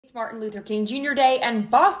It's Martin Luther King Jr. Day, and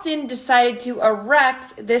Boston decided to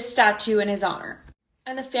erect this statue in his honor.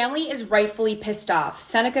 And the family is rightfully pissed off.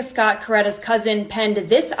 Seneca Scott Coretta's cousin penned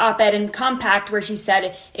this op-ed in Compact where she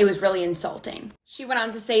said it was really insulting. She went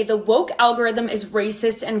on to say, the woke algorithm is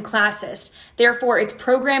racist and classist. Therefore, its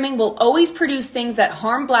programming will always produce things that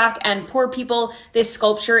harm Black and poor people. This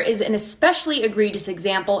sculpture is an especially egregious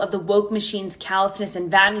example of the woke machine's callousness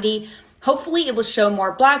and vanity. Hopefully, it will show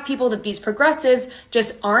more Black people that these progressives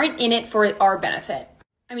just aren't in it for our benefit.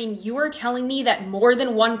 I mean, you are telling me that more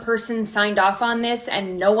than one person signed off on this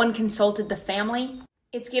and no one consulted the family?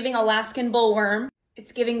 It's giving Alaskan bullworm.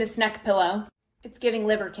 It's giving this neck pillow. It's giving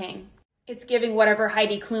Liver King. It's giving whatever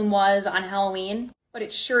Heidi Klum was on Halloween. But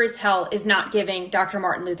it sure as hell is not giving Dr.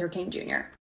 Martin Luther King Jr.